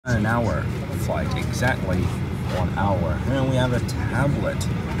an hour flight, exactly 1 hour. And we have a tablet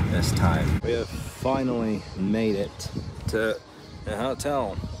this time. We have finally made it to the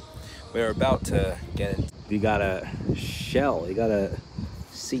hotel. We're about to get in. We got a shell. We got a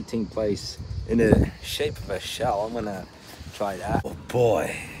seating place in the shape of a shell. I'm gonna try that. Oh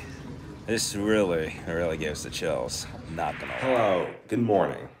boy, this really gives the chills. I'm not gonna lie. Hello, good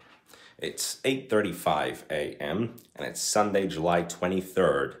morning. It's 8:35 a.m. and it's Sunday, July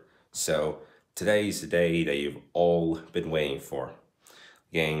 23rd. So today's the day that you've all been waiting for.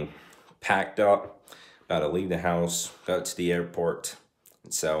 Getting packed up, about to leave the house, go to the airport,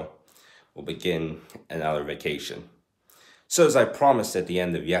 and so we'll begin another vacation. So as I promised at the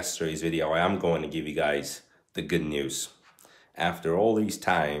end of yesterday's video, I am going to give you guys the good news. After all these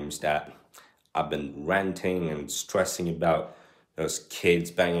times that I've been ranting and stressing about those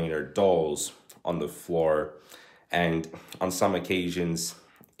kids banging their dolls on the floor, and on some occasions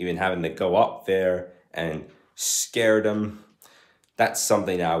even having to go up there and scare them, that's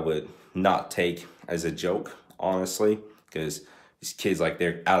something that I would not take as a joke, honestly, because these kids, like,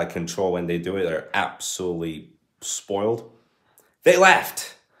 they're out of control when they do it. They're absolutely spoiled. They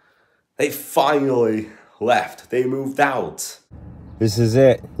left. They finally left. They moved out. This is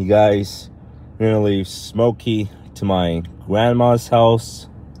it, you guys. We're gonna leave Smokey to my grandma's house,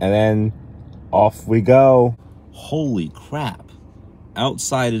 and then off we go. Holy crap.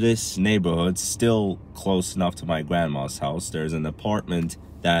 Outside of this neighborhood, still close enough to my grandma's house, there's an apartment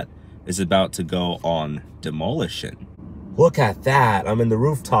that is about to go on demolition. Look at that. I mean, the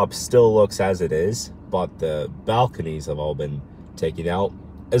rooftop still looks as it is, but the balconies have all been taken out,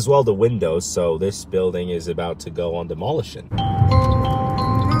 as well the windows, so this building is about to go on demolition.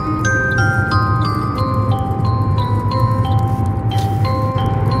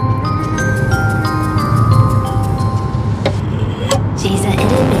 She's a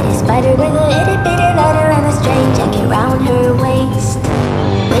itty-bitty spider with a itty-bitty ladder and a strange jacket round her waist.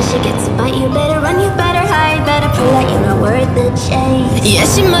 When she gets a bite, you better run, you better hide, better prove that you're not worth the chase. Yeah,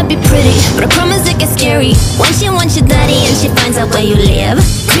 she might be pretty, but I promise it gets scary when she wants your daddy and she finds out where you live.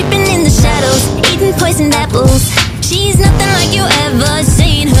 Creeping in the shadows, eating poisoned apples. She's nothing like you ever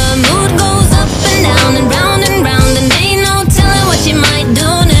seen. Her mood goes up and down and round, and ain't no telling what she might do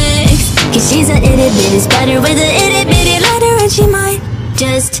next. Cause she's a itty-bitty spider with a itty-bitty ladder, and she might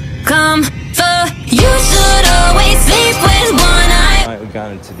just come for you. Should always sleep with one eye. Right, we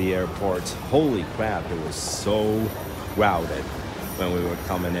got into the airport. Holy crap, it was so crowded when we were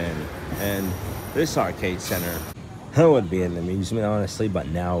coming in. And this arcade center, that would be an amusement, honestly, but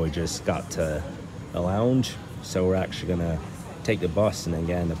now we just got to the lounge, so we're actually gonna take the bus and then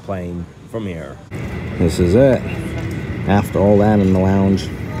get in the plane from here. This is it. After all that in the lounge,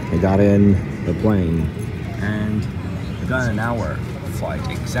 we got in the plane, and we got an hour flight,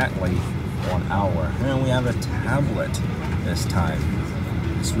 exactly 1 hour. And we have a tablet this time.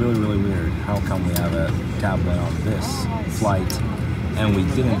 It's really weird. How come we have a tablet on this flight and we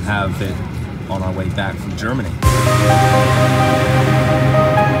didn't have it on our way back from Germany?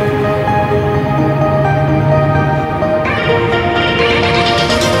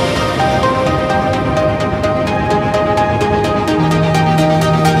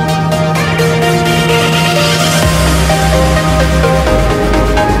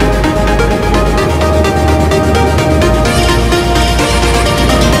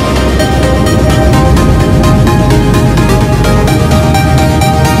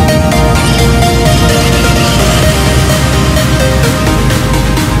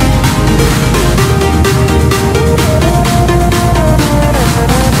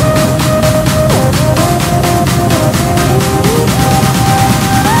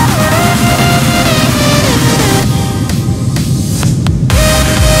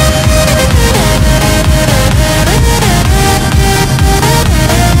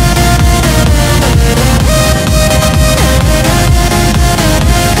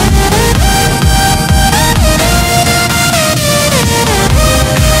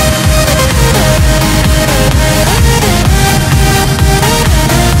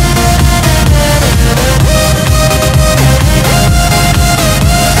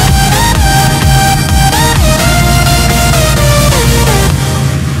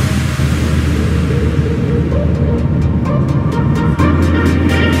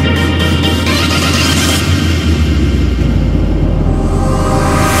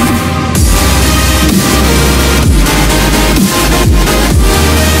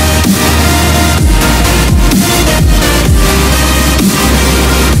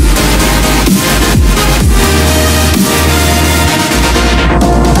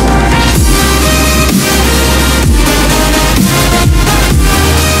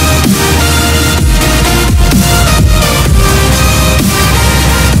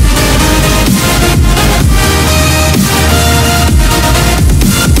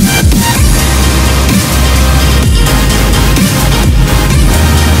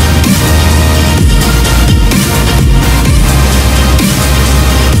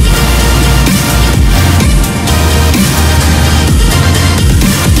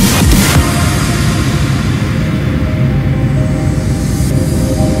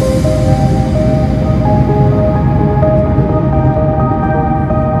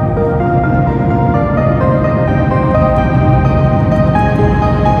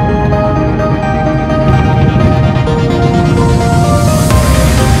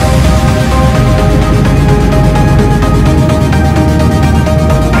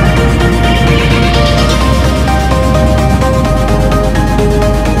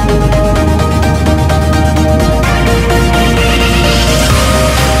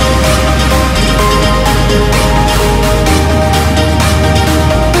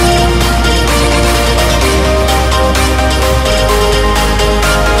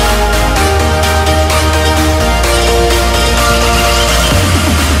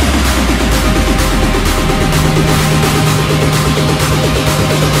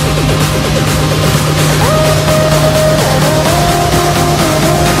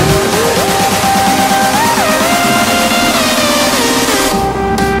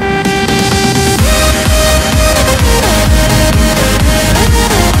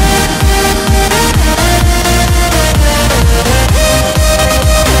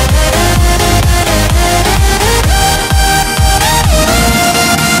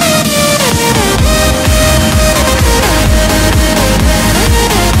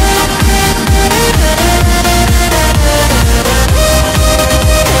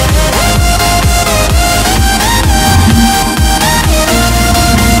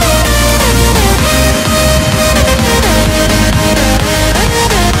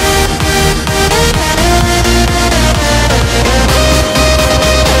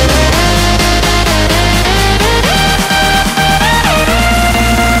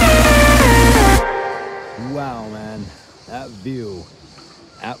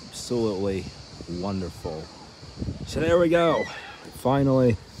 absolutely wonderful. So there we go.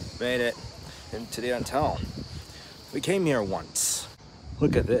 Finally made it into the hotel. We came here once.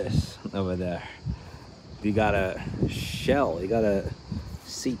 Look at this over there. You got a shell. You got a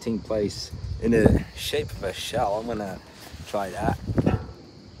seating place in the shape of a shell. I'm gonna try that.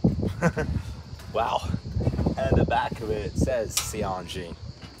 Wow. And the back of it says Xianxi,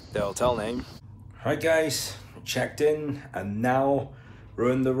 the hotel name. Alright guys, checked in and now we're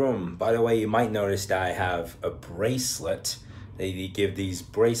in the room. By the way, you might notice that I have a bracelet. They give these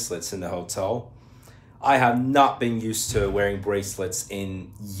bracelets in the hotel. I have not been used to wearing bracelets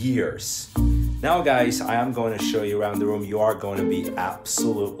in years. Now guys, I am going to show you around the room. You are going to be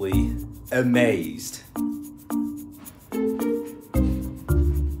absolutely amazed.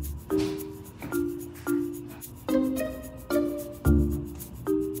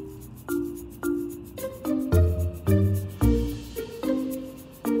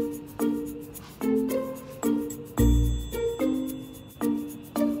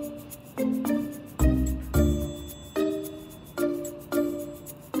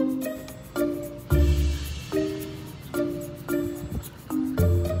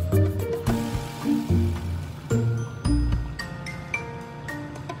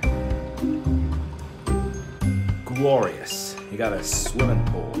 Glorious. You got a swimming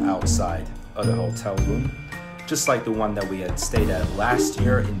pool outside of the hotel room, just like the one that we had stayed at last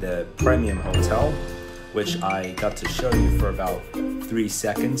year in the Premium Hotel, which I got to show you for about 3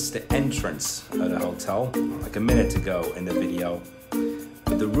 seconds, the entrance of the hotel, like a minute ago in the video.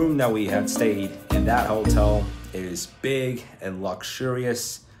 But the room that we had stayed in that hotel is big and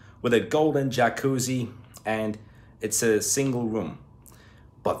luxurious with a golden jacuzzi, and it's a single room.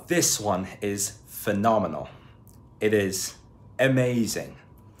 But this one is phenomenal. It is amazing.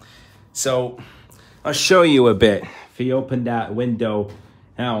 So I'll show you a bit. If you open that window,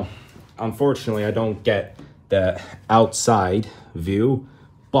 now unfortunately I don't get the outside view,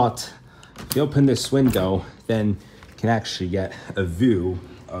 but if you open this window, then you can actually get a view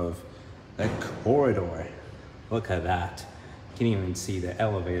of the corridor. Look at that. You can even see the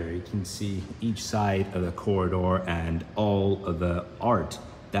elevator. You can see each side of the corridor and all of the art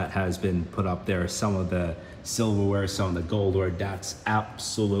that has been put up there. Some of the silverware, some of the goldware. That's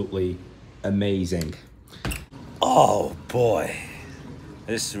absolutely amazing. Oh boy,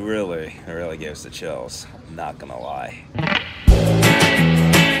 this really gives the chills, I'm not gonna lie.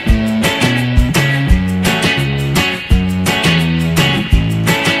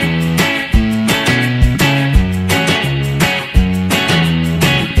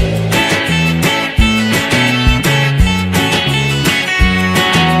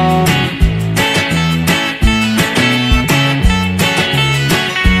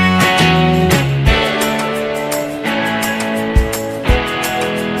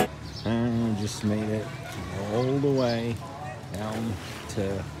 Made it all the way down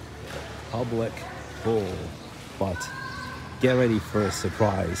to public pool, but get ready for a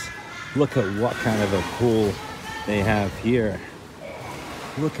surprise. Look at what kind of a pool they have here.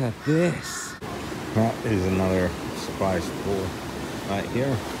 Look at this. That is another surprise pool right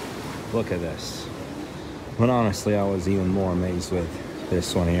here. Look at this. But honestly, I was even more amazed with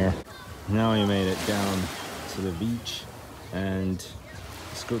this one here. Now we made it down to the beach, and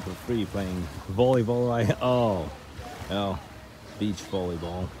group of 3 playing volleyball, right? Oh, well, beach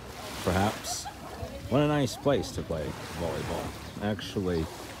volleyball, perhaps. What a nice place to play volleyball, actually.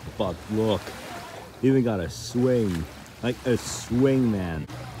 But look, even got a swing, like a swing, man.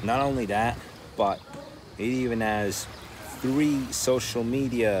 Not only that, but it even has 3 social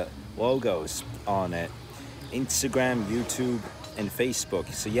media logos on it: Instagram, YouTube, and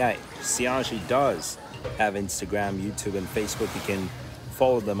Facebook. So yeah, Xianxi does have Instagram, YouTube, and Facebook. You can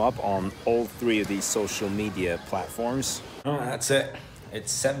follow them up on all 3 of these social media platforms. Oh, that's it.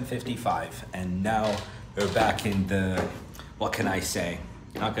 It's 7:55 and now we're back in the, what can I say?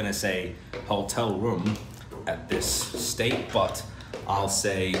 I'm not gonna say hotel room at this state, but I'll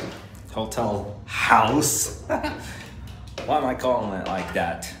say hotel house. Why am I calling it like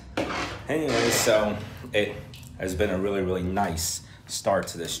that? Anyway, so it has been a really nice start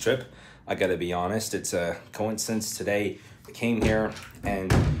to this trip. I gotta be honest, it's a coincidence. Today we came here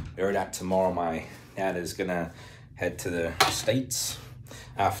and we heard that tomorrow my dad is gonna head to the States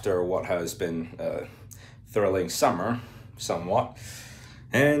after what has been a thrilling summer, somewhat.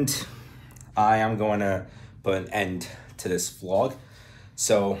 And I am going to put an end to this vlog.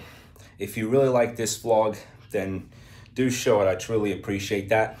 So if you really like this vlog, then do show it. I truly appreciate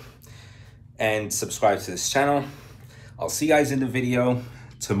that. And subscribe to this channel. I'll see you guys in the video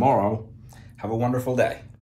tomorrow. Have a wonderful day.